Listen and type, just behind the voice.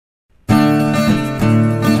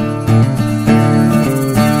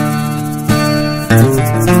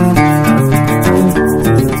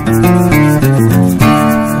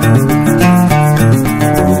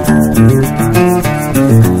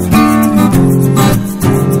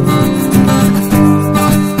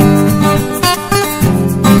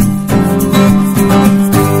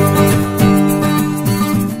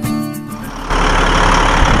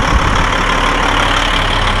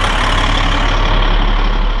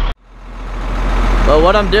Well,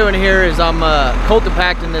 what I'm doing here is I'm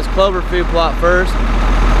cultipacting this clover food plot first,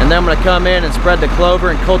 and then I'm going to come in and spread the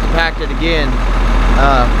clover and cultipact it again.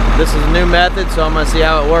 This is a new method, so I'm going to see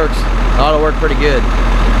how it works. It ought to work pretty good.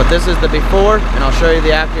 But this is the before, and I'll show you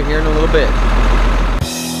the after here in a little bit.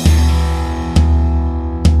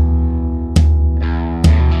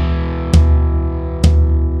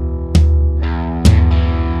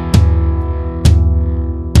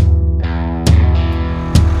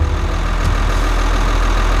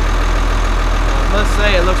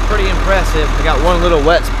 It looks pretty impressive. I got one little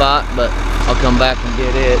wet spot, but I'll come back and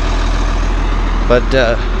get it. But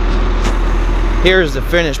here's the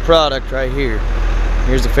finished product right here.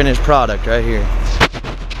 Here's the finished product right here.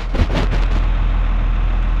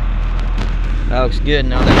 That looks good.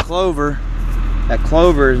 Now that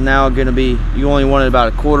clover is now going to be, you only want it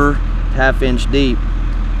about a quarter, half inch deep.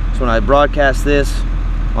 So when I broadcast this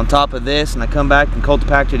on top of this and I come back and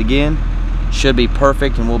cultipact it again, it should be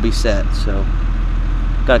perfect and we'll be set. So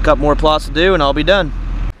got a couple more plots to do and I'll be done.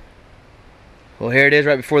 Well, here it is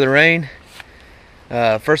right before the rain.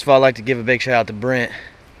 First of all, I'd like to give a big shout out to Brent,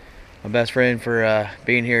 my best friend, for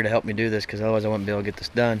being here to help me do this, because otherwise I wouldn't be able to get this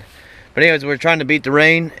done. But anyways, we're trying to beat the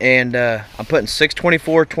rain, and I'm putting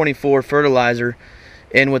 624-24 fertilizer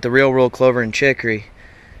in with the Real World Clover and Chicory.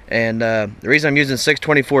 And the reason I'm using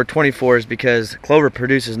 624-24 is because clover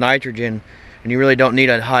produces nitrogen, and you really don't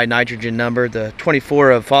need a high nitrogen number. The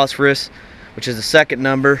 24 of phosphorus, which is the second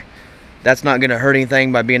number, that's not going to hurt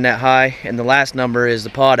anything by being that high. And the last number is the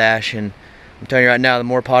potash, and I'm telling you right now, the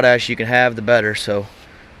more potash you can have, the better. So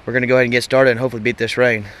we're going to go ahead and get started and hopefully beat this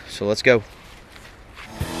rain. So let's go.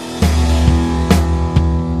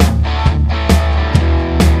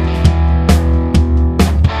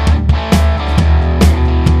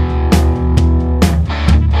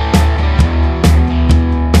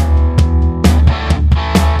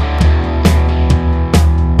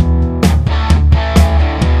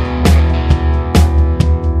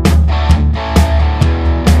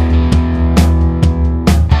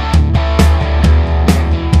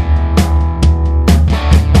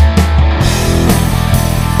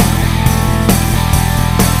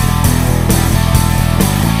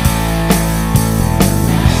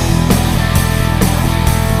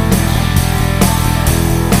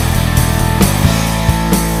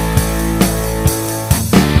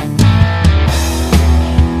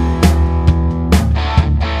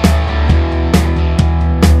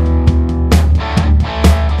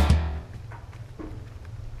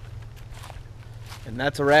 And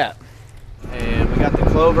that's a wrap. And we got the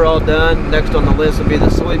clover all done. Next on the list will be the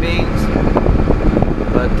soybeans.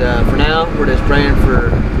 But for now, we're just praying for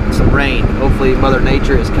some rain. Hopefully Mother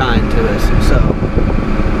Nature is kind to us. So,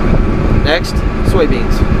 next,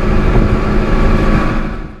 soybeans.